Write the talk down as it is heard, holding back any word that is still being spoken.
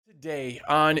Today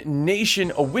on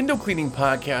Nation, a window cleaning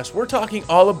podcast, we're talking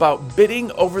all about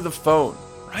bidding over the phone,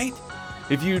 right?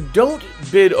 If you don't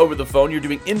bid over the phone, you're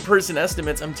doing in-person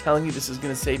estimates, I'm telling you, this is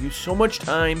going to save you so much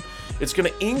time. It's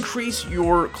going to increase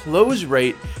your close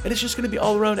rate, and it's just going to be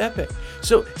all around epic.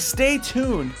 So stay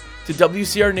tuned to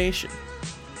WCR Nation.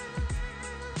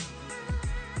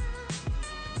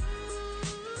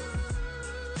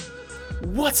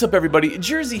 What's up, everybody?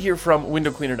 Jersey here from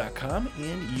windowcleaner.com,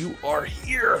 and you are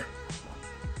here.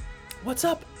 What's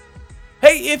up?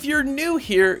 Hey, if you're new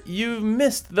here, you've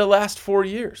missed the last 4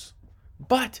 years.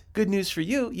 But good news for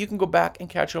you, you can go back and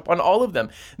catch up on all of them.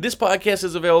 This podcast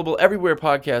is available everywhere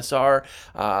podcasts are.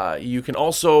 You can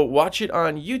also watch it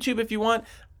on YouTube if you want.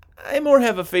 I more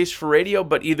have a face for radio,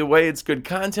 but either way, it's good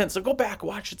content. So go back,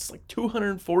 watch. It's like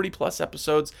 240 plus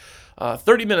episodes,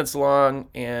 30 minutes long,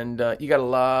 and you got a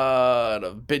lot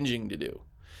of binging to do.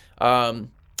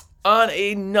 On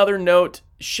another note,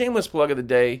 shameless plug of the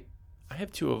day. I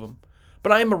have two of them,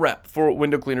 but I am a rep for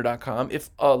windowcleaner.com. If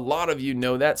a lot of you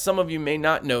know that, some of you may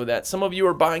not know that. Some of you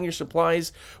are buying your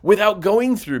supplies without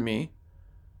going through me,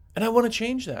 and I want to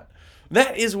change that.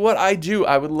 That is what I do.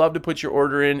 I would love to put your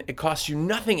order in. It costs you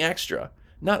nothing extra,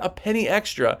 not a penny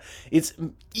extra. It's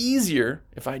easier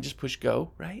if I just push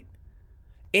go, right?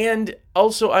 And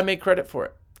also I make credit for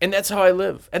it. And that's how I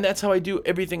live. And that's how I do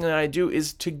everything that I do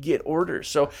is to get orders.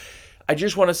 So I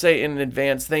just want to say in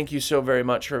advance, thank you so very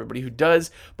much for everybody who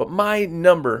does. But my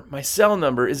cell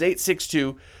number is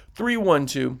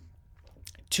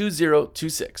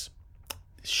 862-312-2026.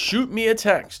 Shoot me a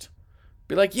text.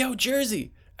 Be like, yo,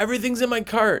 Jersey, everything's in my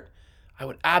cart. I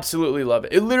would absolutely love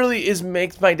it. It literally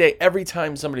makes my day every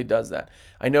time somebody does that.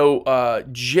 I know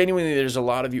genuinely there's a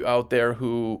lot of you out there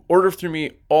who order through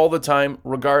me all the time,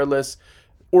 regardless.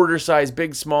 Order size,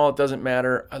 big, small, it doesn't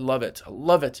matter. I love it. I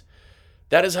love it.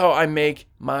 That is how I make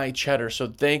my cheddar. So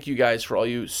thank you guys for all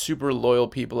you super loyal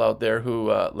people out there who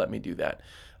let me do that.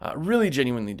 Really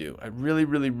genuinely do. I really,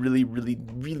 really, really, really,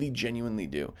 really genuinely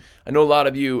do. I know a lot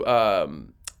of you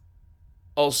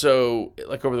also,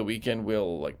 like over the weekend,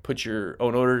 will like put your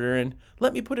own order in.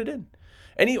 Let me put it in.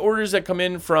 Any orders that come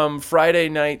in from Friday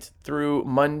night through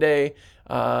Monday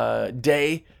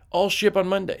day, I'll ship on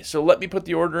Monday. So let me put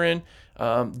the order in.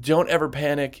 Don't ever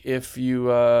panic if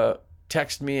you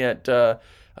text me at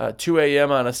 2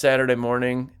 a.m. on a Saturday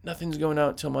morning. Nothing's going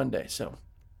out till Monday. So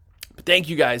thank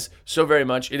you guys so very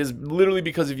much. It is literally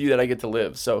because of you that I get to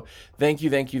live. So thank you,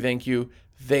 thank you, thank you.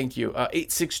 Thank you.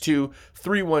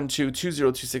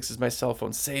 862-312-2026 is my cell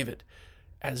phone. Save it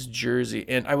as Jersey.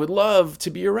 And I would love to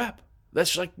be your rep.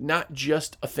 That's like not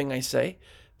just a thing I say.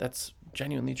 That's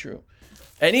genuinely true.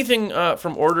 Anything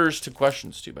from orders to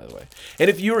questions too, by the way. And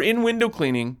if you're in window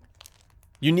cleaning,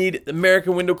 you need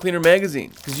American Window Cleaner magazine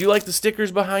because you like the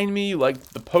stickers behind me. You like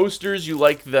the posters. You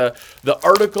like the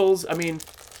articles. I mean,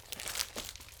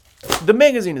 the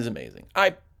magazine is amazing.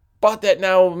 I bought that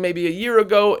now maybe a year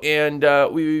ago, and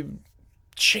we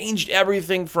changed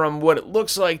everything from what it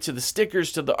looks like to the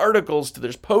stickers to the articles to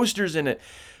there's posters in it.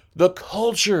 The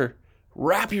culture.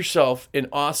 Wrap yourself in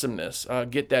awesomeness.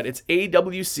 Get that. It's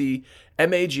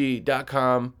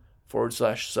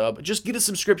awcmag.com/sub. Just get a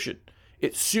subscription.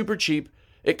 It's super cheap.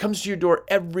 It comes to your door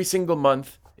every single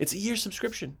month. It's a year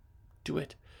subscription. Do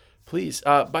it. Please.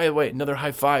 By the way, another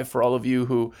high five for all of you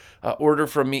who order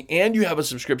from me and you have a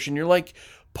subscription. You're like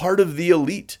part of the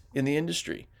elite in the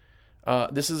industry.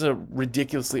 This is a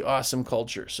ridiculously awesome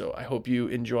culture, so I hope you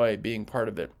enjoy being part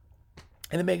of it.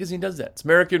 And the magazine does that. It's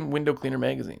American Window Cleaner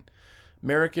Magazine.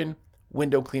 American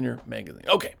Window Cleaner Magazine.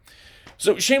 Okay,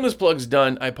 so shameless plug's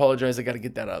done. I apologize. I got to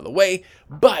get that out of the way.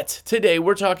 But today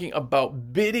we're talking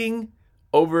about bidding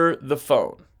over the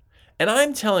phone. And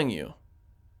I'm telling you,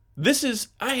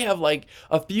 I have like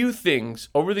a few things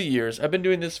over the years. I've been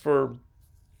doing this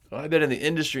I've been in the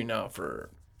industry now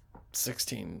for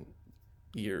 16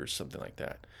 years, something like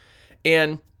that.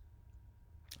 And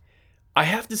I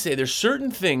have to say there's certain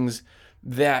things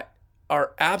that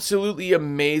are absolutely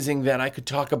amazing that I could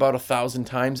talk about 1,000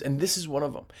 times, and this is one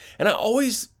of them. And I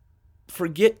always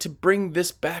forget to bring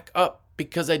this back up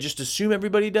because I just assume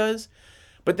everybody does.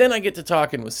 But then I get to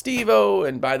talking with Steve-O,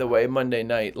 and by the way, Monday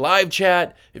Night Live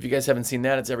Chat. If you guys haven't seen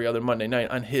that, it's every other Monday night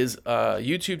on his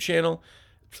YouTube channel.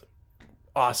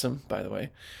 Awesome, by the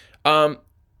way.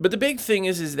 But the big thing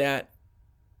is that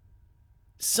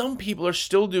some people are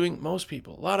still doing, most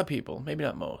people, a lot of people, maybe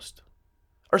not most,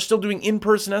 are still doing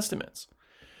in-person estimates.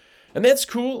 And that's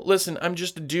cool. Listen, I'm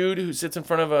just a dude who sits in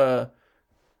front of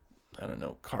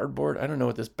cardboard. I don't know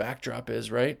what this backdrop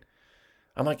is, right?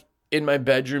 I'm like in my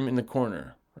bedroom in the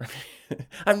corner.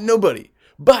 I'm nobody.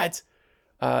 But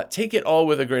take it all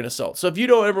with a grain of salt. So if you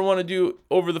don't ever want to do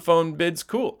over the phone bids,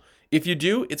 cool. If you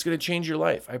do, it's going to change your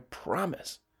life. I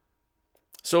promise.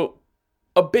 So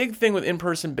a big thing with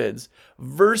in-person bids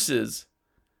versus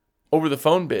over the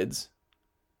phone bids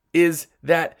is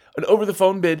that an over the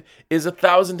phone bid is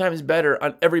 1,000 times better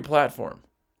on every platform.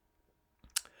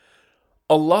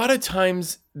 A lot of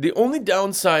times, the only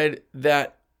downside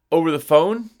that over the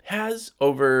phone has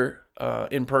over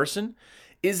in person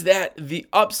is that the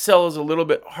upsell is a little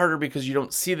bit harder because you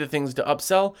don't see the things to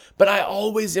upsell, but I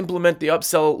always implement the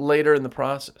upsell later in the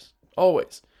process.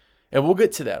 Always. And we'll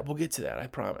get to that, I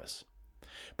promise.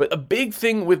 But a big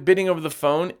thing with bidding over the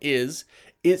phone is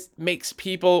it makes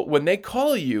people, when they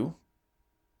call you,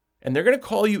 and they're going to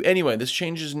call you anyway, this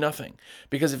changes nothing.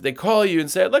 Because if they call you and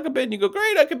say, I'd like a bid, and you go,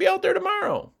 great, I could be out there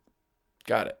tomorrow.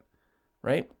 Got it.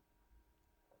 Right?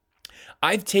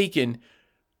 I've taken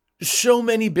so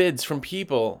many bids from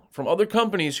people, from other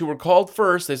companies who were called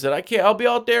first. They said, I'll be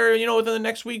out there, within the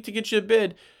next week to get you a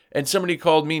bid. And somebody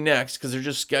called me next because they're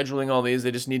just scheduling all these.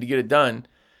 They just need to get it done.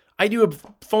 I do a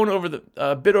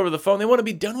bid over the phone. They want to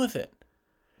be done with it.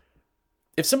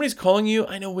 If somebody's calling you,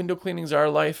 I know window cleaning's our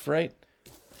life, right?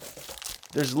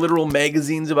 There's literal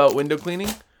magazines about window cleaning.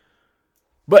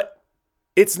 But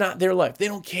it's not their life. They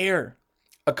don't care.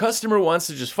 A customer wants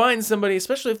to just find somebody,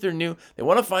 especially if they're new. They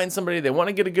want to find somebody. They want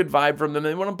to get a good vibe from them.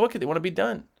 They want to book it. They want to be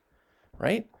done,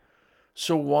 right?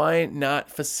 So why not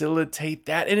facilitate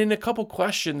that? And in a couple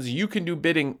questions, you can do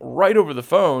bidding right over the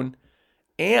phone,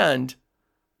 and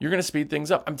you're going to speed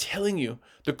things up. I'm telling you,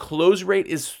 the close rate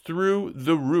is through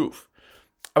the roof.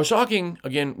 I was talking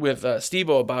again with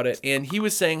Steve-O about it, and he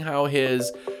was saying how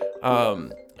his,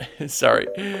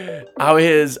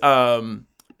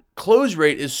 close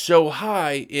rate is so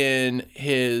high in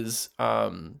his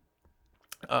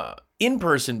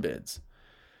in-person bids.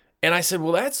 And I said,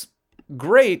 well, that's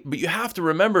great, but you have to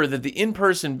remember that the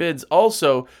in-person bids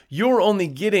also, you're only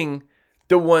getting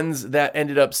the ones that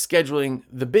ended up scheduling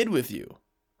the bid with you,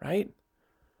 right?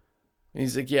 And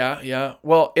he's like, yeah.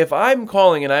 Well, if I'm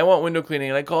calling and I want window cleaning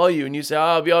and I call you and you say,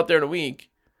 I'll be out there in a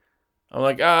week. I'm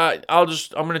like, I'm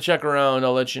going to check around.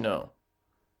 I'll let you know.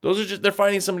 They're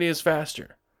finding somebody who's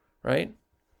faster, right?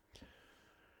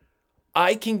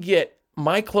 My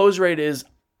close rate is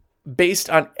based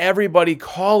on everybody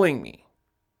calling me,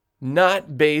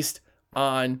 not based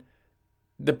on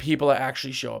the people that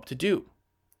actually show up to do.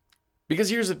 Because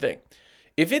here's the thing.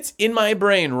 If it's in my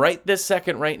brain right this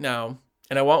second, right now,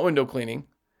 and I want window cleaning,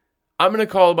 I'm going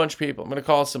to call a bunch of people. I'm going to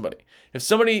call somebody. If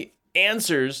somebody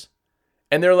answers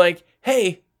and they're like,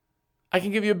 hey, I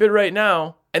can give you a bid right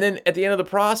now, and then at the end of the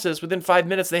process, within 5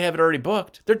 minutes, they have it already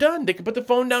booked, they're done. They can put the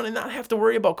phone down and not have to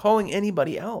worry about calling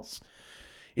anybody else.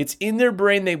 It's in their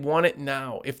brain. They want it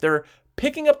now. If they're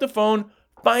picking up the phone,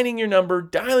 finding your number,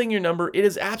 dialing your number, it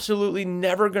is absolutely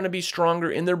never going to be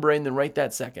stronger in their brain than right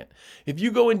that second. If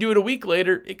you go and do it a week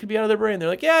later, it could be out of their brain. They're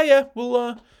like, yeah,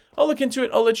 I'll look into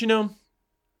it. I'll let you know.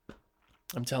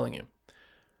 I'm telling you.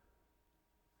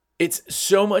 It's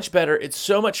so much better. It's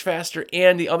so much faster.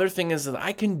 And the other thing is that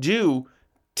I can do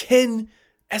 10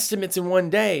 estimates in one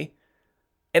day,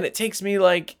 and it takes me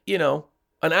an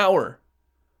hour.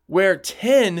 Where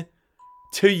 10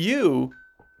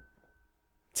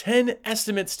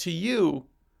 estimates to you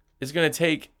is going to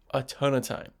take a ton of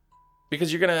time.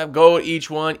 Because you're going to go at each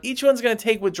one. Each one's going to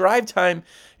take, with drive time,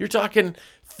 you're talking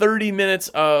 30 minutes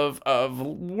of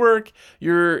work.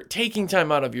 You're taking time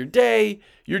out of your day.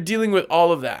 You're dealing with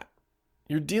all of that.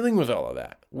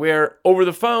 Where over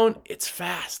the phone, it's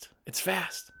fast.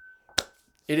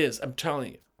 It is. I'm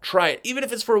telling you. Try it. Even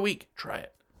if it's for a week, try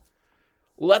it.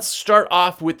 Let's start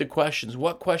off with the questions.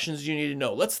 What questions do you need to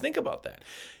know? Let's think about that.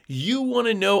 You want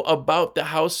to know about the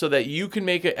house so that you can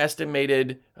make an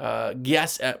estimated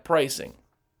guess at pricing.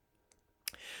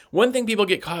 One thing people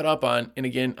get caught up on, and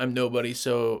again, I'm nobody,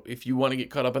 so if you want to get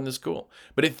caught up on this, cool.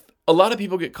 But if a lot of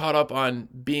people get caught up on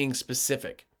being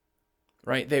specific,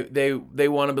 right? They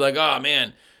want to be like, oh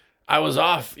man, I was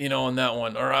off, on that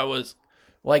one, or I was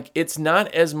it's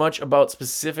not as much about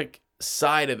specific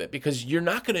side of it, because you're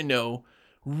not going to know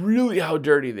really how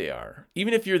dirty they are.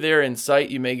 Even if you're there in sight,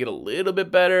 you may get a little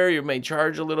bit better. You may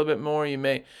charge a little bit more.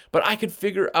 But I could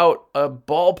figure out a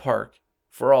ballpark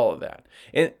for all of that.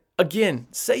 And again,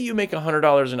 say you make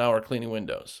 $100 an hour cleaning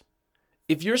windows.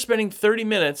 If you're spending 30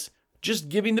 minutes just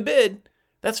giving the bid,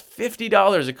 that's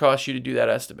 $50 it costs you to do that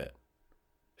estimate.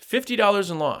 $50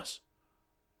 in loss.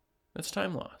 That's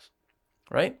time loss,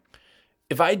 right?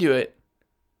 If I do it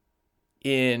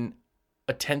in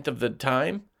a tenth of the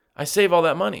time, I save all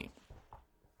that money.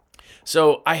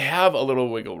 So I have a little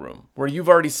wiggle room where you've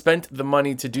already spent the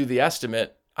money to do the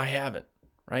estimate. I haven't,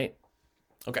 right?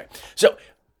 Okay, so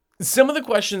some of the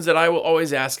questions that I will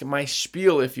always ask, my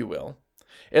spiel, if you will,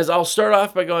 is I'll start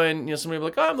off by going, somebody will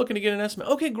be like, oh, I'm looking to get an estimate.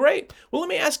 Okay, great. Well, let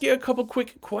me ask you a couple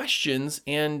quick questions,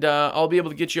 and I'll be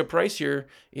able to get you a price here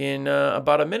in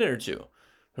about a minute or two.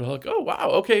 They're like, oh, wow,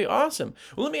 okay, awesome.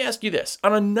 Well, let me ask you this.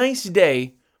 On a nice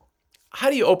day, how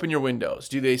do you open your windows?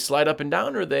 Do they slide up and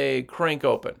down or they crank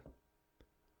open?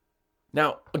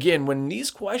 Now, again, when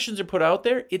these questions are put out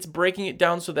there, it's breaking it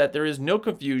down so that there is no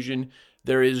confusion.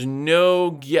 There is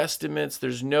no guesstimates.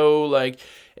 There's no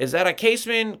is that a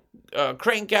casement,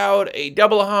 crank out, a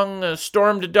double hung, a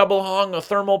stormed double hung, a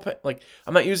thermal?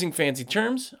 I'm not using fancy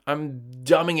terms. I'm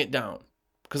dumbing it down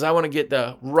because I want to get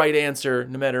the right answer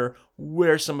no matter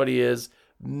where somebody is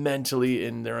mentally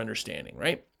in their understanding,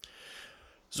 right?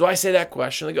 So I say that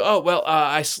question. They go, oh, well,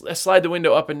 I slide the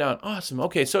window up and down. Awesome.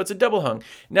 Okay, so it's a double hung.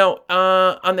 Now,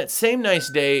 on that same nice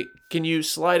day, can you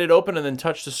slide it open and then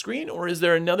touch the screen? Or is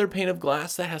there another pane of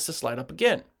glass that has to slide up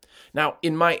again? Now,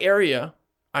 in my area,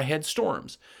 I had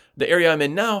storms. The area I'm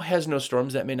in now has no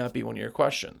storms. That may not be one of your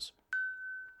questions.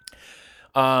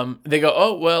 They go,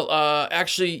 oh, well,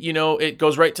 actually, it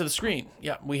goes right to the screen.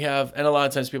 Yeah, we have, and a lot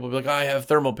of times people will be like, I have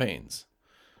thermal panes.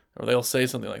 Or they'll say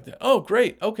something like that. Oh,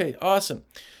 great. Okay, awesome.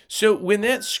 So when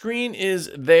that screen is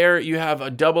there, you have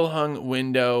a double hung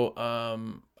window.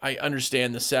 I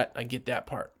understand the set. I get that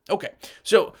part. Okay,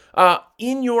 so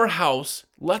in your house,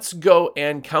 let's go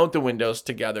and count the windows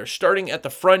together, starting at the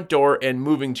front door and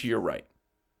moving to your right.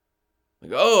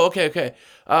 Oh, okay.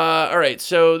 All right,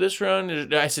 so this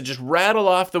round, I said just rattle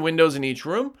off the windows in each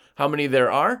room, how many there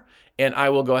are, and I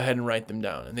will go ahead and write them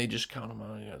down. And they just count them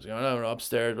out. You guys go,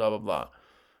 upstairs, blah, blah, blah.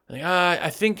 I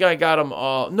think I got them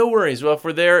all. No worries. Well, if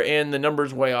we're there and the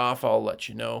number's way off, I'll let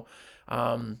you know.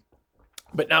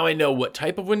 But now I know what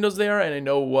type of windows they are, and I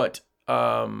know what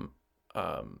how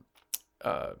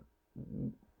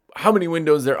many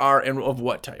windows there are and of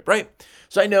what type, right?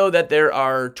 So I know that there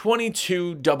are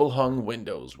 22 double hung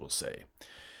windows, we'll say.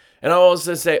 And I'll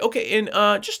also say, okay, and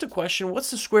just a question,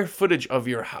 what's the square footage of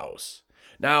your house?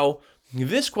 Now,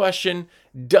 this question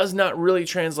does not really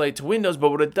translate to windows, but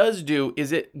what it does do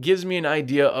is it gives me an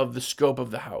idea of the scope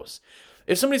of the house.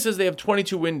 If somebody says they have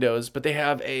 22 windows, but they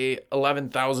have a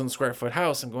 11,000 square foot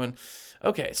house, I'm going,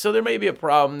 okay, so there may be a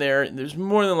problem there. There's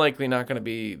more than likely not going to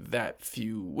be that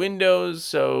few windows,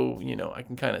 so, I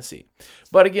can kind of see.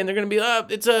 But again, they're going to be,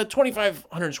 it's a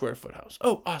 2,500 square foot house.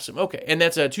 Oh, awesome, okay. And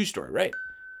that's a 2-story, right?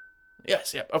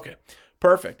 Yes, yeah, okay,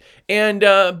 perfect. And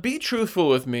be truthful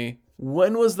with me.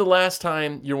 When was the last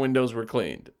time your windows were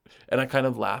cleaned? And I kind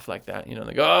of laugh like that,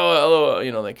 they go, oh,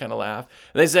 hello, they kind of laugh.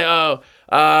 And they say, oh,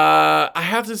 I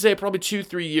have to say probably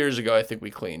 2-3 years ago, I think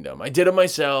we cleaned them. I did it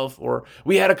myself, or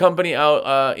we had a company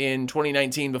out in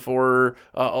 2019 before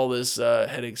all this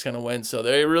headaches kind of went, so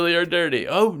they really are dirty.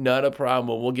 Oh, not a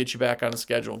problem. We'll get you back on a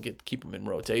schedule and keep them in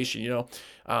rotation,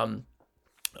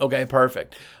 Okay,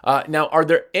 perfect. Now, are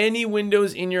there any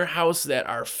windows in your house that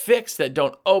are fixed, that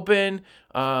don't open,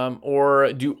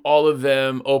 or do all of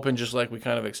them open just like we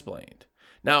kind of explained?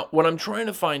 Now, what I'm trying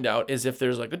to find out is if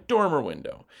there's like a dormer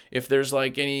window, if there's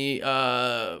like any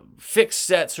fixed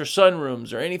sets or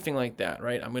sunrooms or anything like that,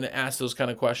 right? I'm going to ask those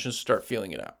kind of questions to start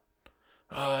feeling it out.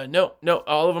 No,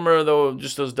 all of them are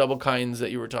just those double kinds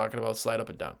that you were talking about, slide up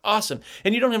and down. Awesome.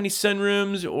 And you don't have any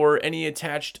sunrooms or any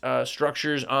attached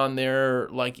structures on there,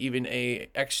 like even a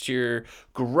exterior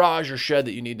garage or shed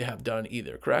that you need to have done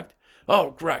either, correct?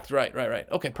 Oh, correct. Right.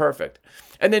 Okay, perfect.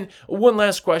 And then one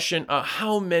last question.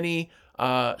 How many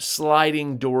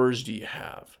sliding doors do you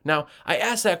have? Now, I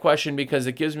ask that question because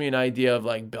it gives me an idea of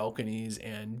like balconies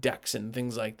and decks and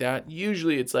things like that.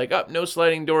 Usually it's like, no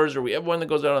sliding doors, or we have one that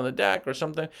goes out on the deck or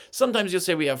something. Sometimes you'll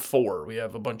say we have 4. We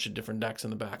have a bunch of different decks in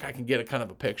the back. I can get a kind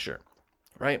of a picture,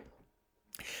 right?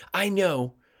 I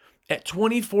know at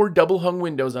 24 double hung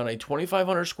windows on a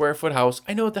 2,500 square foot house,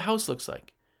 I know what the house looks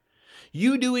like.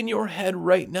 You do in your head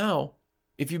right now,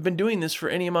 if you've been doing this for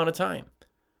any amount of time.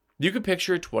 You could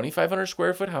picture a 2,500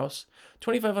 square foot house.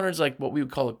 2,500 is like what we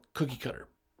would call a cookie cutter,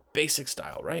 basic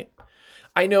style, right?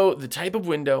 I know the type of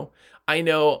window. I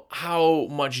know how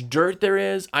much dirt there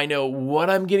is. I know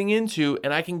what I'm getting into,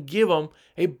 and I can give them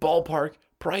a ballpark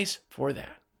price for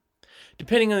that.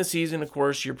 Depending on the season, of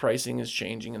course, your pricing is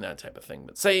changing and that type of thing.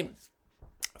 But say,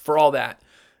 for all that,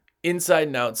 inside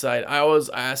and outside, I always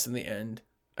ask in the end,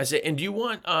 I say, and do you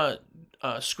want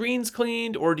screens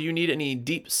cleaned, or do you need any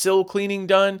deep sill cleaning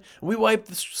done? We wipe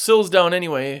the sills down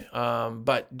anyway,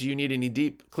 but do you need any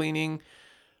deep cleaning?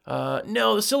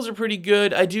 No, the sills are pretty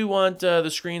good. I do want the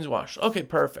screens washed. Okay,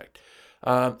 perfect.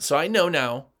 So I know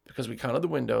now, because we counted the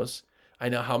windows, I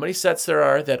know how many sets there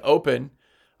are that open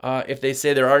If they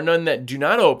say there are none that do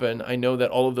not open, I know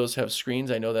that all of those have screens.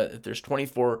 I know that if there's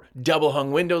 24 double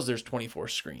hung windows, there's 24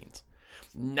 screens.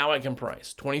 Now I can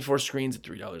price 24 screens at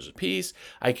 $3 a piece.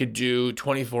 I could do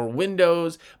 24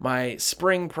 windows, my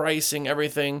spring pricing,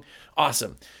 everything.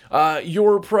 Awesome.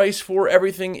 Your price for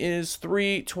everything is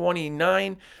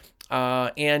 $329.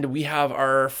 And we have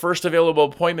our first available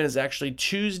appointment is actually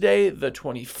Tuesday, the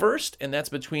 21st, and that's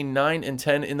between 9 and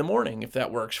 10 in the morning, if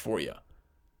that works for you.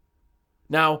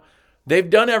 Now, they've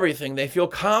done everything. They feel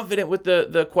confident with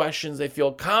the questions. They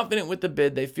feel confident with the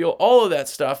bid. They feel all of that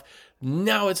stuff.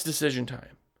 Now it's decision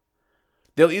time.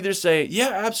 They'll either say, yeah,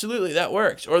 absolutely, that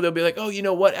works. Or they'll be like, oh, you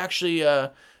know what? Actually,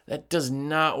 that does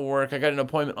not work. I got an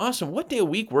appointment. Awesome. What day of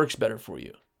week works better for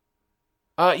you?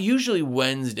 Usually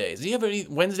Wednesdays. Do you have any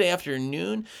Wednesday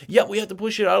afternoon? Yep, we have to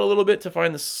push it out a little bit to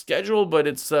find the schedule, but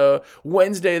it's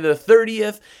Wednesday the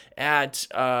 30th at,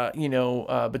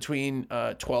 between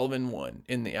 12 and 1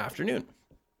 in the afternoon.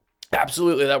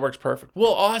 Absolutely, that works perfect.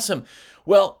 Well, awesome.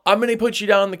 Well, I'm going to put you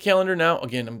down on the calendar now.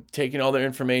 Again, I'm taking all their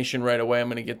information right away. I'm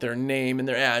going to get their name and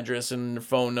their address and their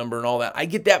phone number and all that. I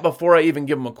get that before I even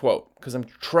give them a quote because I'm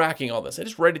tracking all this. I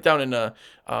just write it down in a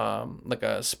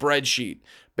spreadsheet,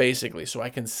 basically, so I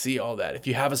can see all that. If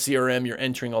you have a CRM, you're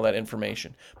entering all that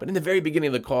information. But in the very beginning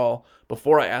of the call,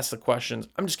 before I ask the questions,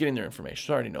 I'm just getting their information.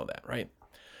 So I already know that, right?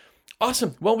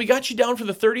 Awesome. Well, we got you down for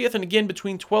the 30th, and again,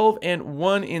 between 12 and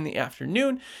 1 in the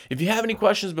afternoon. If you have any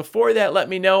questions before that, let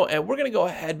me know, and we're going to go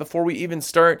ahead before we even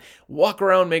start, walk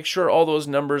around, make sure all those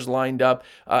numbers lined up.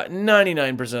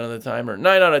 99% of the time, or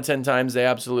 9 out of 10 times, they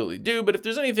absolutely do, but if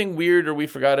there's anything weird or we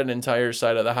forgot an entire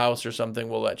side of the house or something,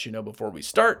 we'll let you know before we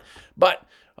start, but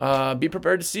be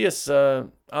prepared to see us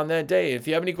on that day. If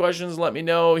you have any questions, let me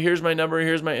know. Here's my number.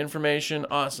 Here's my information.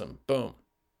 Awesome. Boom.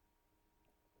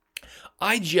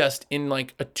 I just, in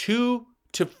like a 2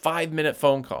 to 5 minute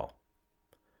phone call,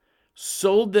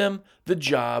 sold them the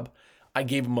job. I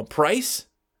gave them a price.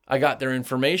 I got their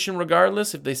information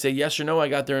regardless. If they say yes or no, I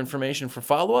got their information for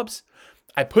follow-ups.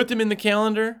 I put them in the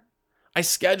calendar. I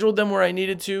scheduled them where I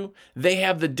needed to. They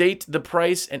have the date, the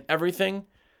price, and everything.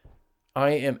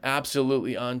 I am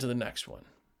absolutely on to the next one.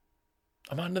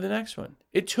 I'm on to the next one.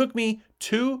 It took me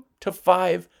 2 to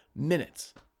 5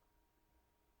 minutes.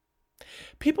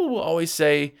 People will always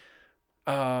say,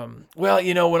 well,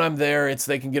 when I'm there,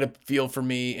 they can get a feel for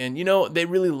me. And, they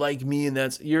really like me.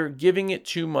 And you're giving it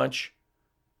too much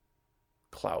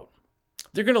clout.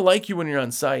 They're going to like you when you're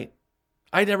on site.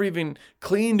 I never even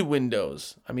cleaned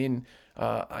windows.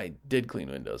 I did clean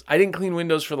windows. I didn't clean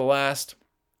windows for the last,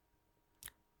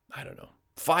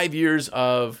 5 years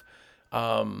of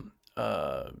having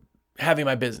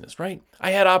my business, right?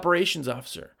 I had operations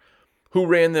officer who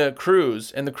ran the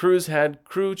crews, and the crews had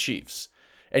crew chiefs.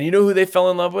 And you know who they fell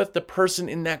in love with? The person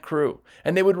in that crew.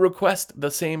 And they would request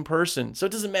the same person. So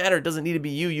it doesn't matter. It doesn't need to be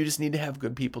you. You just need to have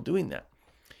good people doing that.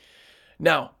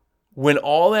 Now, when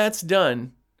all that's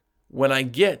done, when I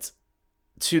get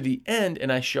to the end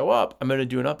and I show up, I'm going to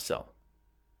do an upsell.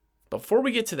 Before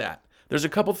we get to that, there's a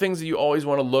couple things that you always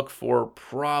want to look for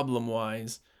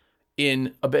problem-wise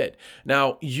in a bid.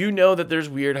 Now, that there's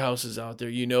weird houses out there.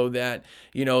 That,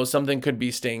 something could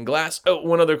be stained glass. Oh,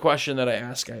 one other question that I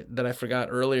ask that I forgot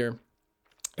earlier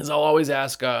is I'll always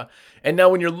ask, and now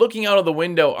when you're looking out of the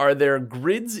window, are there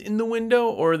grids in the window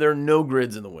or are there no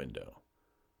grids in the window?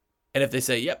 And if they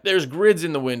say, yep, there's grids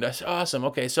in the window, I say, awesome.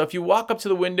 Okay, so if you walk up to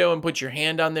the window and put your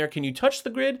hand on there, can you touch the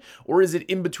grid or is it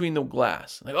in between the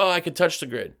glass? Like, I could touch the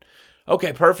grid.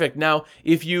 Okay, perfect. Now,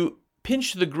 if you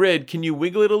pinch the grid, can you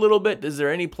wiggle it a little bit? Is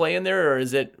there any play in there or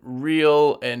is it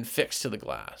real and fixed to the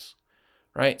glass?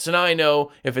 Right? So now I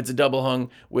know if it's a double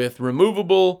hung with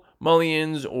removable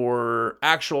mullions or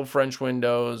actual French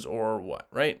windows or what,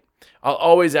 right? I'll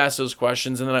always ask those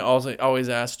questions. And then I also always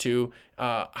ask too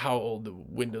how old the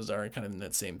windows are, kind of in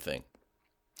that same thing.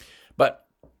 But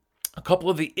a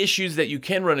couple of the issues that you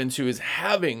can run into is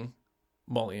having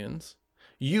mullions.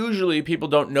 Usually people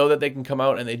don't know that they can come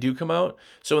out and they do come out.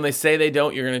 So when they say they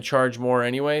don't, you're going to charge more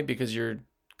anyway because you're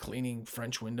cleaning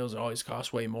French windows. It always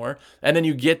costs way more. And then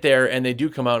you get there and they do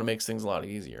come out. It makes things a lot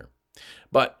easier.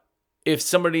 But if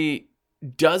somebody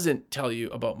doesn't tell you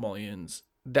about mullions,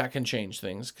 that can change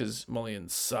things because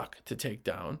mullions suck to take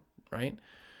down, right?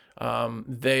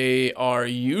 They are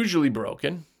usually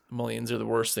broken. Mullions are the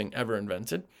worst thing ever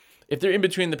invented. If they're in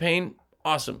between the pane,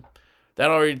 awesome. That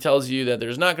already tells you that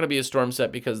there's not going to be a storm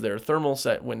set because they're thermal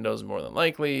set windows more than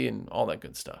likely and all that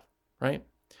good stuff, right?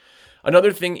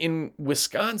 Another thing in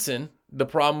Wisconsin, the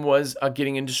problem was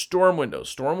getting into storm windows.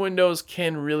 Storm windows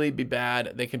can really be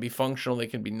bad. They can be functional. They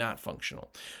can be not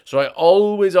functional. So I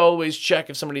always check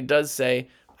if somebody does say,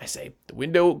 I say the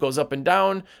window goes up and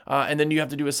down, and then you have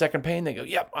to do a second pane. They go,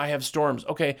 yep, I have storms.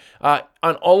 Okay,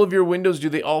 on all of your windows, do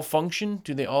they all function?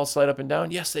 Do they all slide up and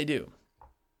down? Yes, they do.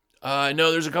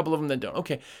 No, there's a couple of them that don't.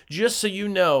 Okay, just so you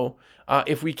know,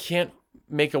 if we can't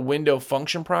make a window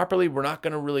function properly, we're not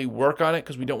going to really work on it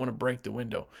because we don't want to break the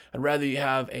window. I'd rather you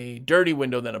have a dirty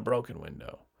window than a broken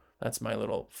window. That's my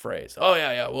little phrase. Oh,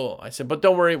 yeah. Well, I said, but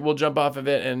don't worry, we'll jump off of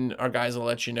it, and our guys will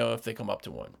let you know if they come up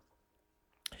to one.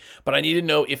 But I need to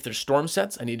know if there's storm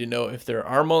sets. I need to know if there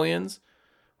are mullions,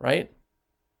 right?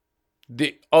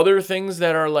 The other things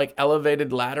that are like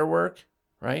elevated ladder work,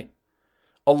 right?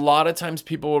 A lot of times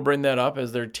people will bring that up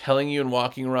as they're telling you and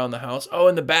walking around the house. Oh,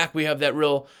 in the back we have that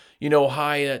real,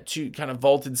 high, two kind of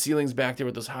vaulted ceilings back there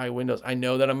with those high windows. I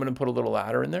know that I'm going to put a little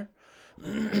ladder in there.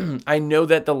 I know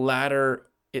that the ladder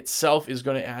itself is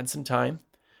going to add some time,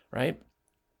 right?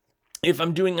 If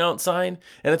I'm doing outside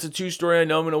and it's a 2-story, I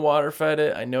know I'm going to water fed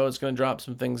it. I know it's going to drop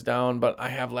some things down, but I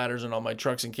have ladders in all my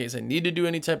trucks in case I need to do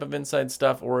any type of inside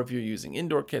stuff, or if you're using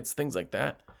indoor kits, things like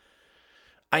that.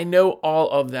 I know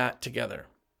all of that together.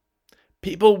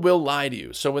 People will lie to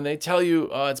you. So when they tell you,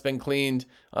 oh, it's been cleaned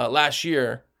last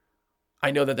year,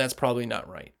 I know that that's probably not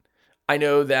right. I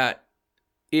know that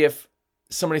if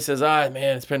somebody says,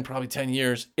 man, it's been probably 10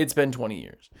 years, it's been 20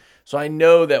 years. So I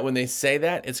know that when they say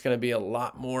that, it's going to be a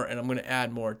lot more, and I'm going to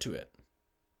add more to it.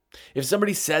 If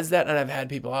somebody says that, and I've had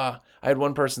people, I had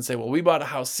one person say, well, we bought a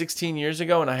house 16 years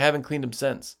ago, and I haven't cleaned them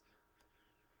since.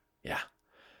 Yeah.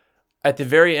 At the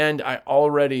very end, I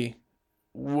already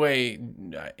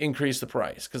increased the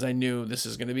price because I knew this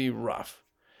is going to be rough.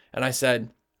 And I said,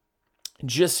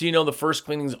 just so you know, the first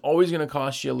cleaning is always going to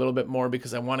cost you a little bit more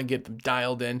because I want to get them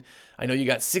dialed in. I know you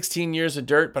got 16 years of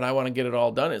dirt, but I want to get it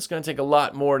all done. It's going to take a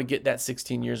lot more to get that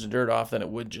 16 years of dirt off than it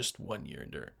would just 1 year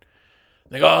of dirt.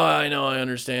 Like, I know, I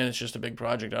understand. It's just a big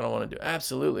project. I don't want to do.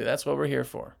 Absolutely. That's what we're here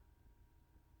for.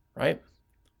 Right?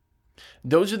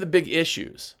 Those are the big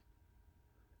issues.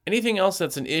 Anything else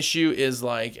that's an issue is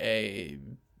like a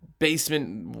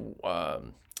basement,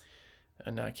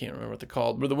 and I can't remember what they're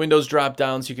called, where the windows drop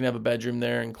down so you can have a bedroom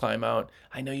there and climb out.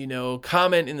 I know you know.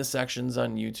 Comment in the sections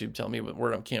on YouTube. Tell me what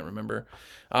word I can't remember.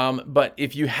 But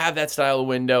if you have that style of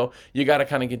window, you got to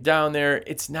kind of get down there.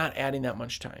 It's not adding that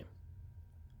much time.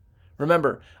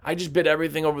 Remember, I just bid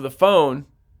everything over the phone.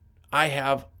 I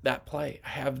have that play. I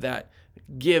have that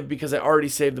give because I already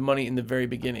saved the money in the very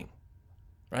beginning,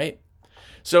 right?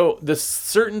 So the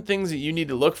certain things that you need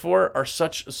to look for are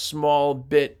such a small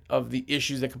bit of the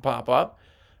issues that can pop up.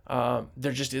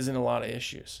 There just isn't a lot of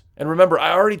issues. And remember,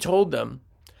 I already told them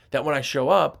that when I show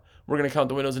up, we're going to count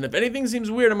the windows. And if anything seems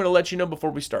weird, I'm going to let you know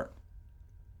before we start.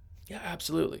 Yeah,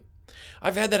 absolutely.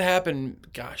 I've had that happen,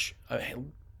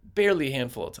 barely a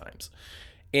handful of times.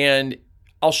 And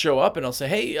I'll show up and I'll say,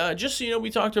 hey, just so you know,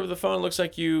 we talked over the phone. It looks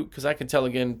like because I can tell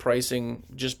again pricing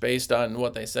just based on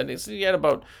what they said. So you had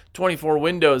about 24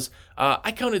 windows.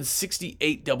 I counted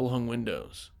 68 double hung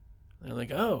windows. They're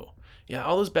like, oh, yeah,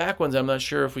 all those back ones, I'm not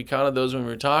sure if we counted those when we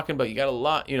were talking, but you got a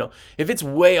lot, if it's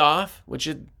way off, which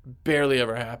it barely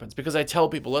ever happens, because I tell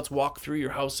people, let's walk through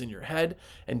your house in your head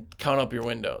and count up your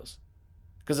windows.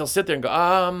 Because they'll sit there and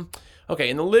go, okay,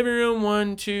 in the living room,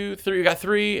 1, 2, 3, you got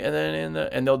 3, and then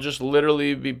and they'll just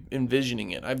literally be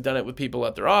envisioning it. I've done it with people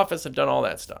at their office. I've done all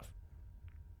that stuff.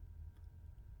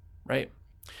 Right?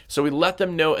 So we let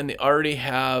them know, and they already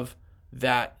have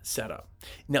that set up.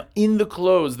 Now, in the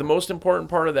close, the most important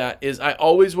part of that is I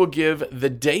always will give the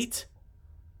date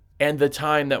and the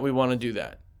time that we want to do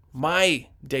that. My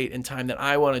date and time that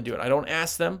I want to do it. I don't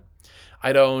ask them.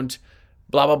 I don't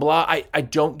blah, blah, blah. I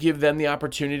don't give them the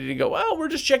opportunity to go, well, we're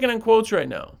just checking on quotes right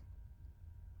now.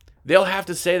 They'll have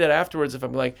to say that afterwards if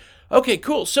I'm like, okay,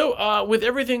 cool. So with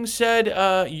everything said,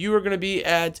 you are going to be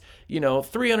at,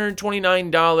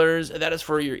 $329. That is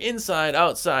for your inside,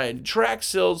 outside, track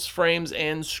sills, frames,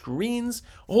 and screens,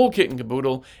 a whole kit and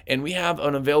caboodle. And we have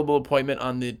an available appointment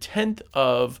on the 10th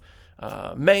of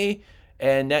May,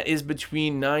 and that is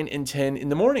between 9 and 10 in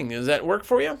the morning. Does that work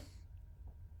for you?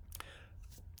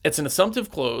 It's an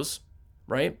assumptive close,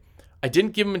 right? I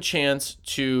didn't give them a chance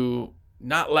to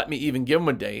not let me even give them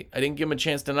a date. I didn't give them a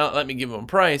chance to not let me give them a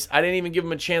price. I didn't even give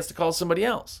them a chance to call somebody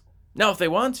else. Now, if they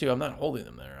want to, I'm not holding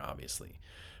them there, obviously.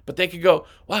 But they could go,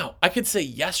 wow, I could say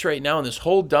yes right now, and this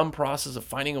whole dumb process of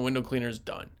finding a window cleaner is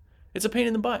done. It's a pain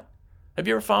in the butt. Have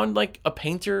you ever found like a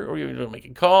painter or you're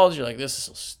making calls? You're like, this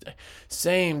is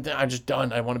same thing. I'm just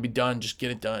done. I want to be done. Just get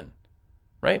it done.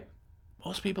 Right?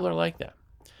 Most people are like that.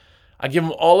 I give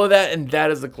them all of that, and that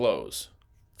is the close.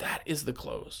 That is the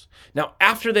close. Now,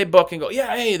 after they book and go,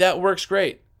 yeah, hey, that works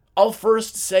great, I'll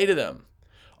first say to them,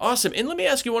 Awesome. And let me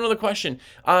ask you one other question.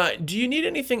 Do you need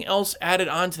anything else added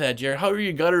onto that, Jared? How are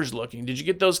your gutters looking? Did you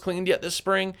get those cleaned yet this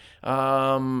spring? Is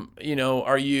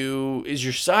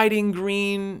your siding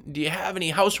green? Do you have any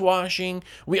house washing?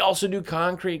 We also do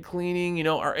concrete cleaning.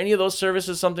 Are any of those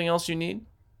services something else you need?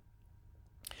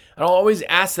 And I'll always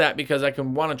ask that because I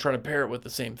can want to try to pair it with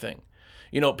the same thing.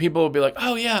 People will be like,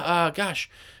 oh yeah,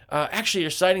 actually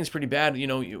your siding's pretty bad.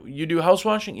 You do house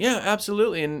washing? Yeah,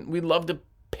 absolutely. And we'd love to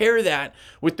pair that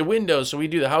with the windows. So we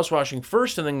do the house washing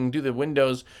first and then do the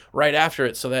windows right after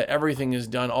it so that everything is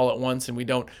done all at once and we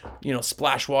don't,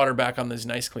 splash water back on these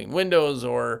nice clean windows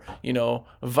or,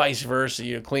 vice versa.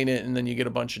 You clean it and then you get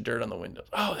a bunch of dirt on the windows.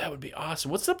 Oh, that would be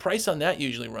awesome. What's the price on that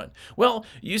usually run? Well,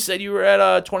 you said you were at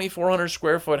a 2,400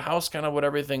 square foot house, kind of what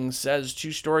everything says,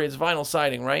 2-story. It's vinyl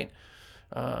siding, right?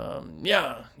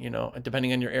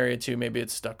 Depending on your area too, maybe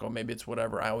it's stucco, maybe it's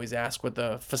whatever. I always ask what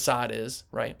the facade is,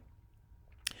 right?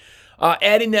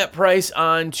 Adding that price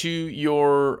onto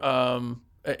your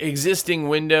existing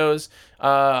windows,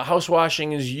 house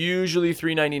washing is usually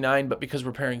 $3.99, but because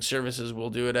we're pairing services, we'll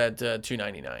do it at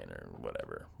 $2.99 or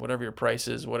whatever your price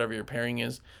is, whatever your pairing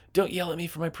is. Don't yell at me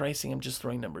for my pricing. I'm just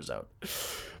throwing numbers out.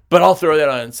 But I'll throw that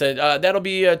on. So that'll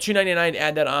be $2.99.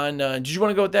 Add that on. Did you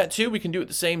want to go with that too? We can do it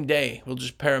the same day. We'll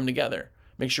just pair them together.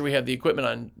 Make sure we have the equipment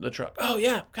on the truck. Oh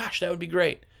yeah, gosh, that would be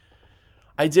great.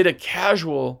 I did a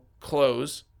casual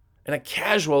close and a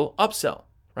casual upsell,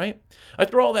 right? I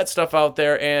throw all that stuff out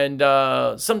there, and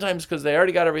sometimes because they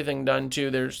already got everything done too,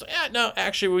 there's, no,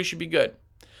 actually we should be good.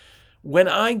 When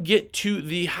I get to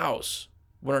the house,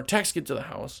 when our techs get to the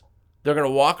house, they're going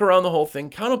to walk around the whole thing,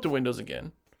 count up the windows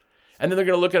again, and then they're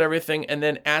going to look at everything, and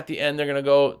then at the end, they're going to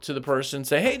go to the person and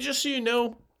say, hey, just so you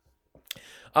know,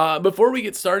 before we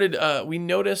get started, we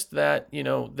noticed that,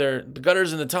 the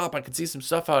gutters in the top, I could see some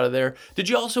stuff out of there. Did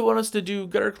you also want us to do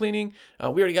gutter cleaning?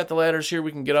 We already got the ladders here.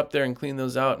 We can get up there and clean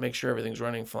those out, make sure everything's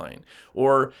running fine.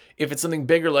 Or if it's something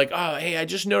bigger, like, oh, hey, I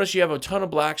just noticed you have a ton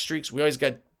of black streaks. We always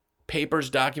got papers,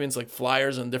 documents, like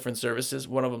flyers on different services.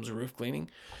 One of them's roof cleaning.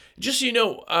 Just so you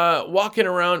know, walking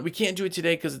around, we can't do it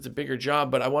today because it's a bigger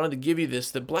job, but I wanted to give you this.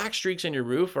 The black streaks on your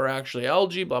roof are actually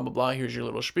algae, blah, blah, blah. Here's your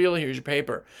little spiel. Here's your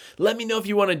paper. Let me know if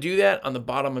you want to do that. On the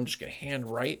bottom, I'm just going to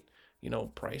hand write,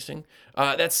 pricing.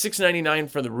 That's $6.99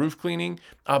 for the roof cleaning,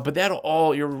 but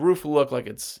your roof will look like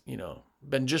it's,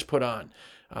 been just put on.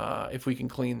 If we can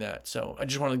clean that. So I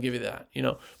just wanted to give you that,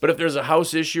 But if there's a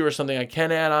house issue or something I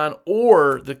can add on,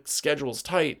 or the schedule's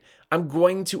tight, I'm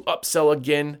going to upsell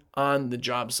again on the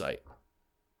job site.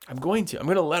 I'm going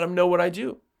to let them know what I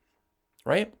do,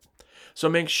 right? So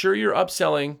make sure you're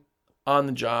upselling on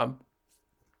the job.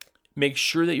 Make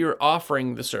sure that you're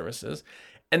offering the services.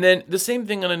 And then the same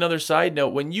thing on another side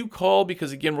note, when you call,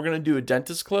 because again, we're going to do a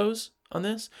dentist close on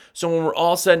this. So when we're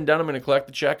all said and done, I'm going to collect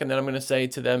the check, and then I'm going to say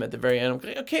to them at the very end,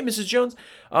 okay, Mrs. Jones,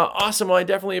 awesome. Well, I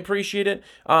definitely appreciate it.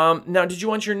 Now, did you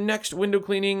want your next window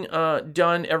cleaning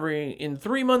done in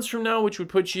 3 months from now, which would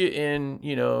put you in,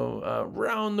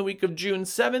 around the week of June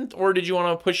 7th, or did you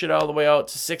want to push it all the way out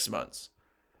to 6 months?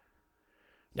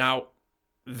 Now,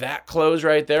 that close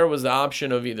right there was the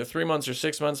option of either 3 months or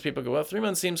 6 months. People go, well, 3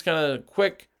 months seems kind of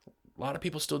quick. A lot of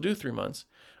people still do 3 months.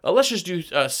 Let's just do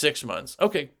 6 months.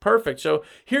 Okay, perfect. So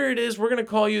here it is. We're going to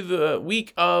call you the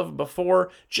week of before,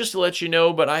 just to let you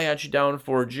know, but I had you down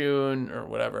for June or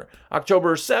whatever,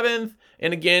 October 7th.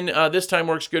 And again, this time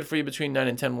works good for you between 9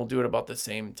 and 10. We'll do it about the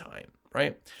same time,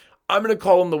 right? I'm going to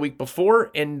call them the week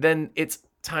before, and then it's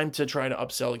time to try to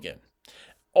upsell again.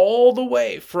 All the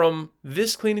way from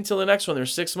this cleaning till the next one,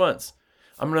 there's 6 months.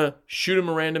 I'm going to shoot them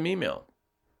a random email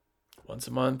once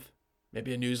a month,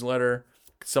 maybe a newsletter,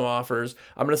 some offers.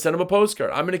 I'm going to send them a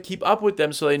postcard. I'm going to keep up with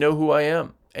them so they know who I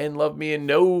am and love me and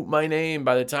know my name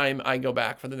by the time I go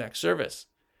back for the next service.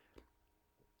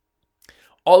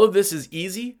 All of this is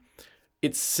easy.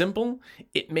 It's simple.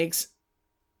 It makes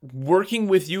working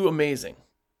with you amazing.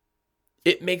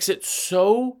 It makes it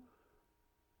so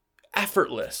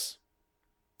effortless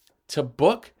to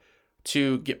book,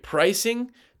 to get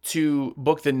pricing, to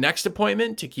book the next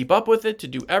appointment, to keep up with it, to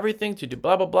do everything, to do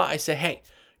blah, blah, blah. I say, hey,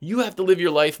 you have to live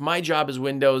your life. My job is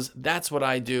windows. That's what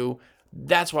I do.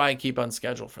 That's why I keep on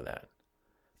schedule for that.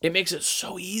 It makes it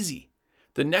so easy.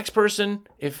 The next person,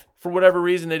 if for whatever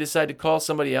reason they decide to call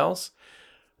somebody else,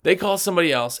 they call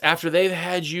somebody else after they've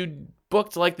had you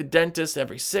booked like the dentist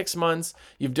every 6 months.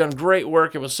 You've done great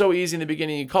work. It was so easy in the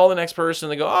beginning. You call the next person.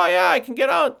 They go, oh, yeah, I can get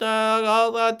out.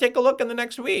 I'll take a look in the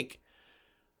next week.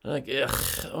 They're like,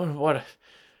 ugh, what?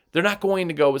 They're not going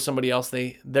to go with somebody else.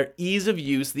 Their ease of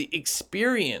use, the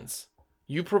experience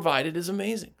you provided is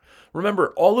amazing.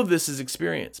 Remember, all of this is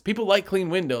experience. People like clean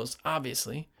windows,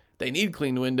 obviously. They need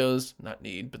clean windows. Not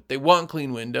need, but they want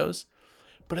clean windows.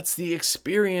 But it's the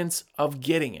experience of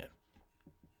getting it.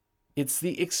 It's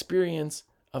the experience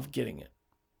of getting it.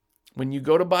 When you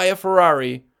go to buy a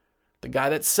Ferrari, the guy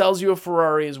that sells you a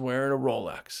Ferrari is wearing a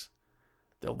Rolex.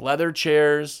 The leather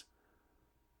chairs,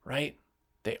 right?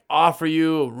 They offer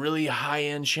you a really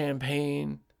high-end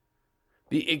champagne.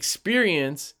 The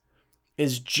experience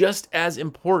is just as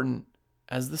important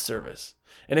as the service.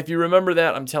 And if you remember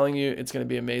that, I'm telling you, it's going to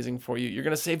be amazing for you. You're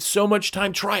going to save so much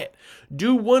time. Try it.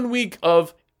 Do 1 week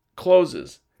of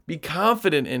closes. Be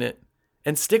confident in it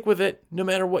and stick with it no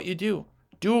matter what you do.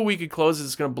 Do a week of closes.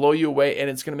 It's going to blow you away, and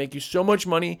it's going to make you so much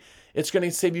money. It's going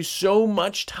to save you so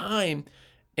much time.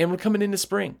 And we're coming into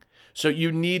spring. So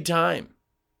you need time.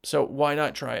 So why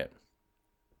not try it?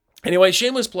 Anyway,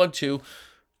 shameless plug too.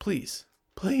 Please,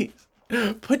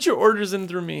 put your orders in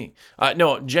through me.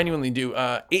 No, genuinely do.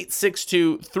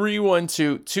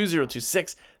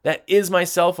 862-312-2026. That is my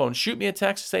cell phone. Shoot me a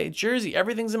text. Say, Jersey,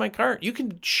 everything's in my cart. You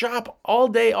can shop all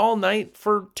day, all night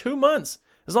for 2 months.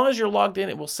 As long as you're logged in,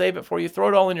 it will save it for you. Throw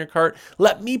it all in your cart.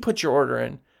 Let me put your order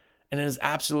in. And it is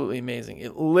absolutely amazing.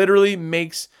 It literally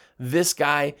makes this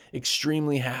guy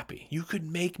extremely happy. You could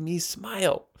make me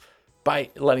smile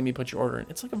by letting me put your order in.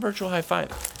 It's like a virtual high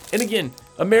five. And again,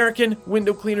 American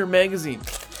Window Cleaner Magazine.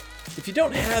 If you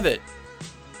don't have it,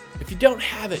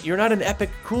 you're not an epic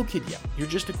cool kid yet. You're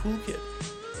just a cool kid.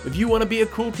 If you want to be a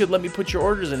cool kid, let me put your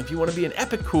orders in. If you want to be an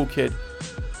epic cool kid,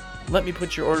 let me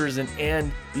put your orders in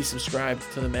and be subscribed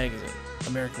to the magazine,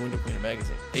 American Window Cleaner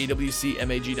Magazine,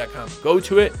 awcmag.com. Go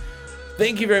to it.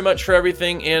 Thank you very much for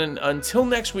everything. And until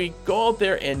next week, go out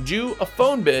there and do a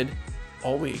phone bid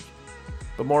all week.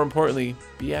 But more importantly,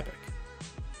 be epic.